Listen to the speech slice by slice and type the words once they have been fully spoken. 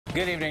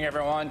Good evening,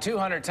 everyone.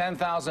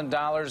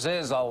 $210,000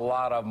 is a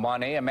lot of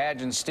money.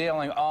 Imagine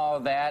stealing all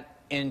of that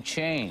in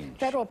change.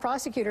 Federal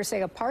prosecutors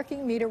say a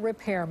parking meter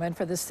repairman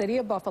for the city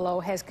of Buffalo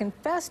has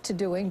confessed to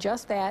doing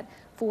just that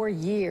for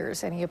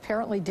years, and he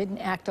apparently didn't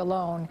act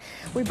alone.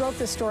 We broke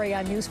the story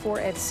on News 4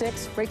 at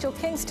 6. Rachel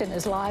Kingston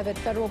is live at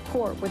federal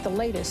court with the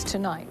latest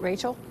tonight.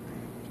 Rachel?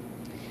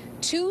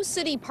 Two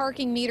city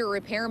parking meter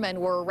repairmen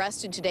were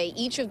arrested today,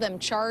 each of them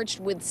charged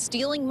with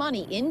stealing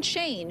money in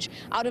change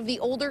out of the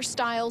older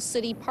style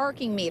city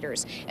parking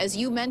meters. As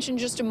you mentioned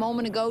just a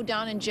moment ago,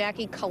 Don and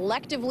Jackie,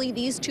 collectively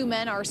these two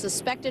men are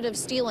suspected of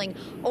stealing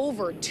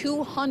over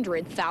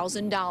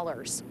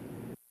 $200,000.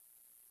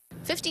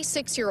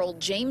 56-year-old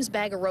James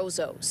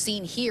Bagarozzo,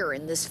 seen here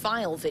in this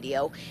file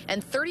video,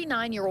 and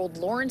 39-year-old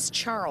Lawrence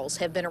Charles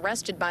have been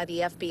arrested by the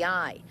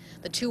FBI.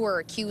 The two are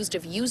accused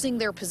of using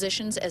their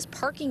positions as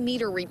parking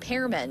meter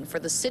repairmen for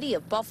the city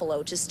of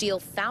Buffalo to steal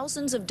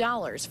thousands of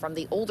dollars from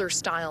the older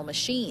style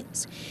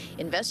machines.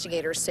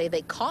 Investigators say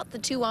they caught the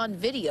two on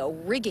video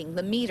rigging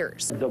the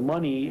meters. The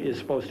money is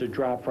supposed to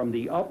drop from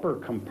the upper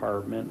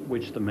compartment,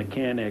 which the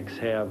mechanics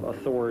have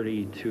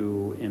authority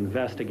to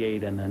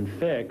investigate and then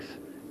fix,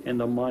 and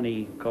the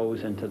money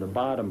goes into the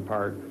bottom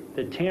part.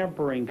 The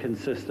tampering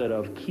consisted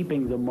of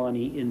keeping the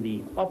money in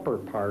the upper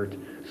part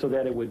so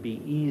that it would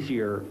be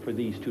easier for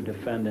these two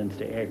defendants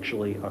to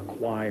actually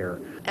acquire.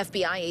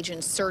 FBI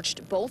agents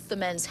searched both the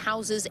men's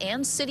houses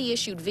and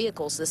city-issued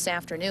vehicles this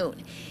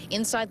afternoon.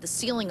 Inside the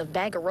ceiling of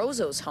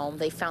Bagarozzo's home,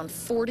 they found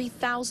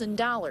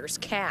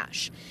 $40,000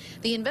 cash.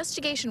 The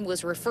investigation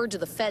was referred to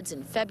the feds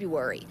in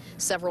February,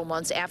 several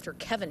months after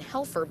Kevin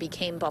Helfer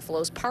became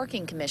Buffalo's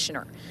parking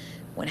commissioner.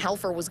 When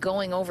Helfer was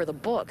going over the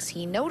books,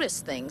 he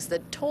noticed things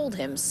that told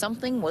him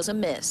something was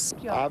amiss.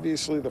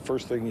 Obviously, the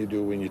first thing you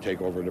do when you take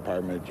over a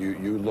department,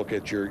 you look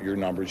at your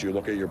numbers, you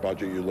look at your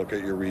budget, you look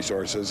at your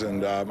resources,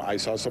 and I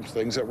saw some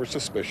things that were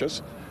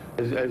suspicious.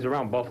 As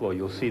around Buffalo,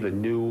 you'll see the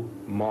new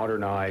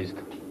modernized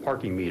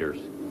parking meters.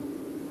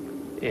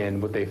 And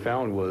what they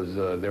found was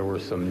there were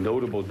some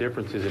notable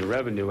differences in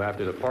revenue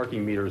after the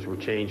parking meters were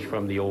changed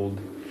from the old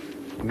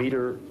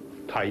meter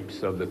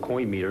types of the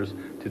coin meters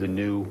to the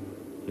new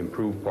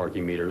improved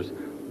parking meters.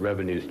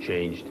 Revenues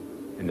changed,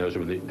 and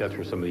that's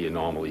where some of the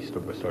anomalies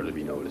started to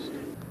be noticed.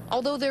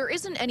 Although there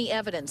isn't any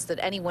evidence that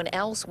anyone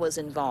else was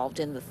involved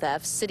in the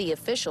theft, city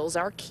officials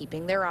are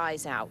keeping their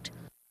eyes out.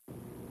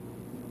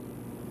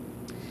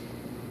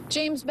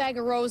 James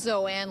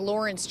Bagarozzo and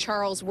Lawrence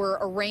Charles were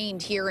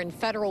arraigned here in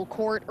federal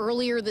court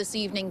earlier this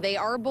evening. They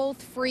are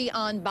both free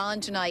on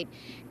bond tonight.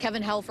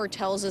 Kevin Helfer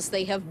tells us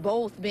they have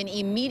both been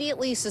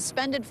immediately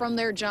suspended from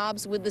their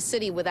jobs with the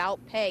city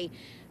without pay.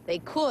 They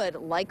could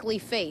likely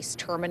face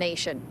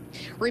termination.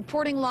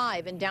 Reporting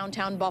live in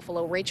downtown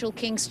Buffalo, Rachel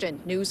Kingston,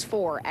 News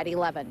 4 at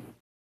 11.